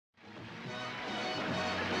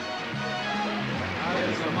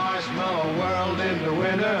marshmallow world in the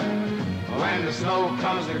winter, when the snow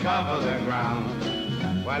comes to cover the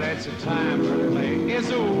ground. Well, it's a time for play, it's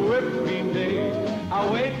a whipping day,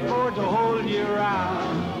 I wait for it to hold you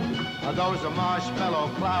round. Those are marshmallow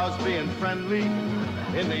clouds being friendly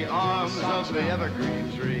in the arms of the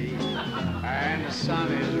evergreen tree. And the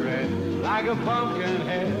sun is red like a pumpkin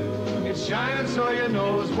head, it's shining so your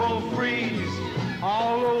nose won't freeze.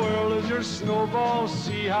 All the world is your snowball,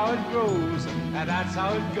 see how it grows, and that's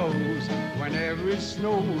how it goes whenever it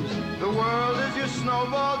snows. The world is your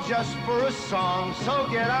snowball just for a song, so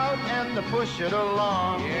get out and push it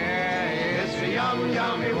along. Yeah, it's a yum,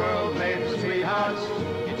 yummy world made for sweethearts.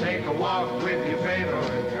 You take a walk with your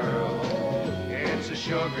favorite girl. It's a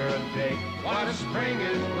sugar day, what a spring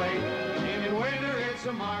is late. In winter it's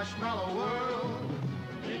a marshmallow world.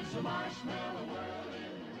 It's a marshmallow